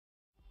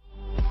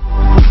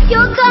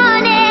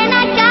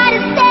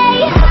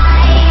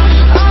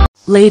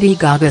Lady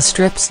Gaga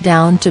strips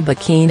down to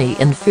bikini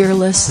in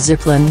fearless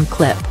zipline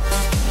clip.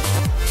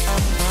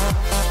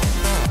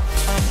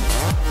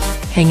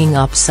 Hanging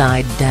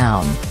upside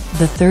down,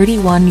 the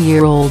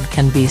 31-year-old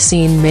can be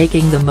seen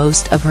making the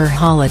most of her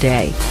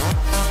holiday.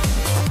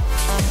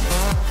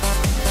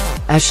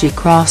 As she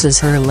crosses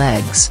her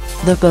legs,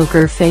 the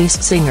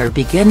poker-faced singer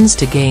begins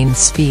to gain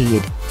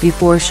speed,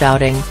 before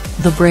shouting,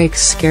 "The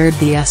brakes scared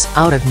the S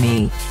out of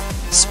me."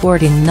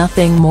 Sporting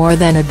nothing more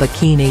than a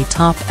bikini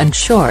top and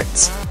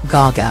shorts,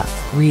 Gaga,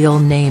 real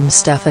name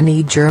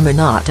Stephanie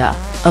Germanotta,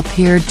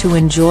 appeared to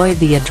enjoy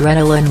the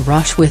adrenaline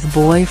rush with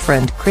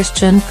boyfriend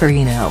Christian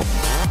Carino.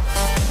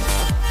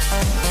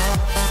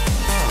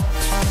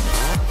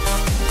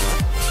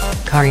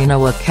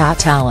 Carino, a cat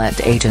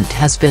talent agent,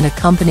 has been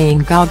accompanying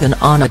Gaga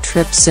on a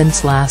trip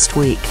since last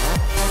week.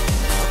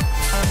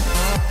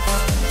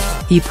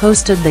 He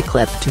posted the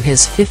clip to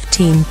his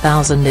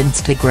 15,000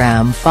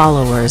 Instagram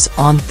followers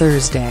on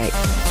Thursday.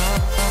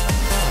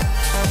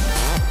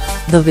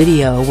 The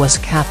video was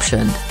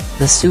captioned,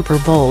 "The Super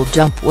Bowl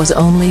jump was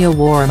only a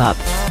warm-up.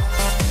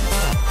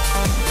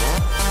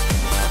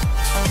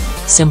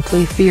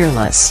 Simply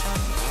fearless."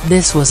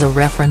 This was a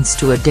reference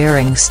to a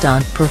daring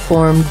stunt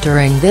performed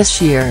during this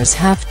year's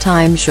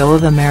halftime show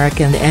of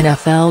American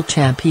NFL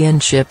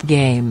Championship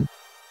game.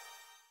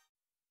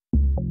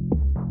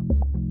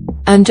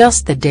 And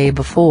just the day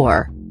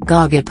before,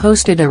 Gaga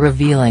posted a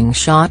revealing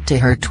shot to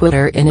her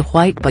Twitter in a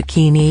white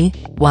bikini,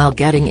 while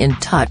getting in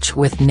touch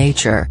with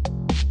nature.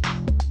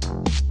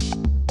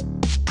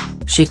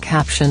 She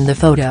captioned the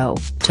photo,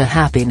 "To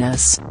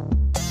happiness.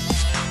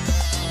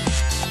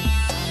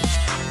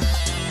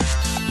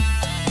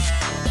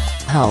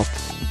 Help.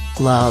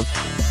 Love."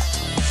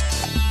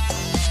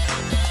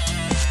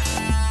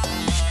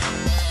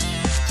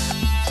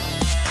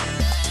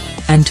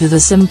 And to the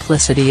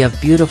simplicity of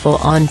beautiful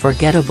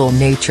unforgettable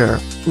nature,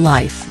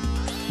 life.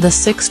 The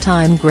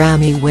six-time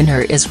Grammy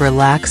winner is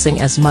relaxing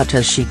as much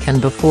as she can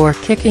before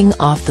kicking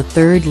off the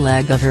third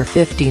leg of her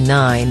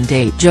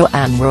 59-day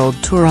Joanne World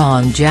Tour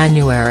on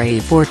January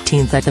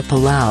 14 at the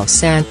Palau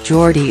Sant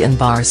Jordi in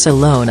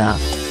Barcelona.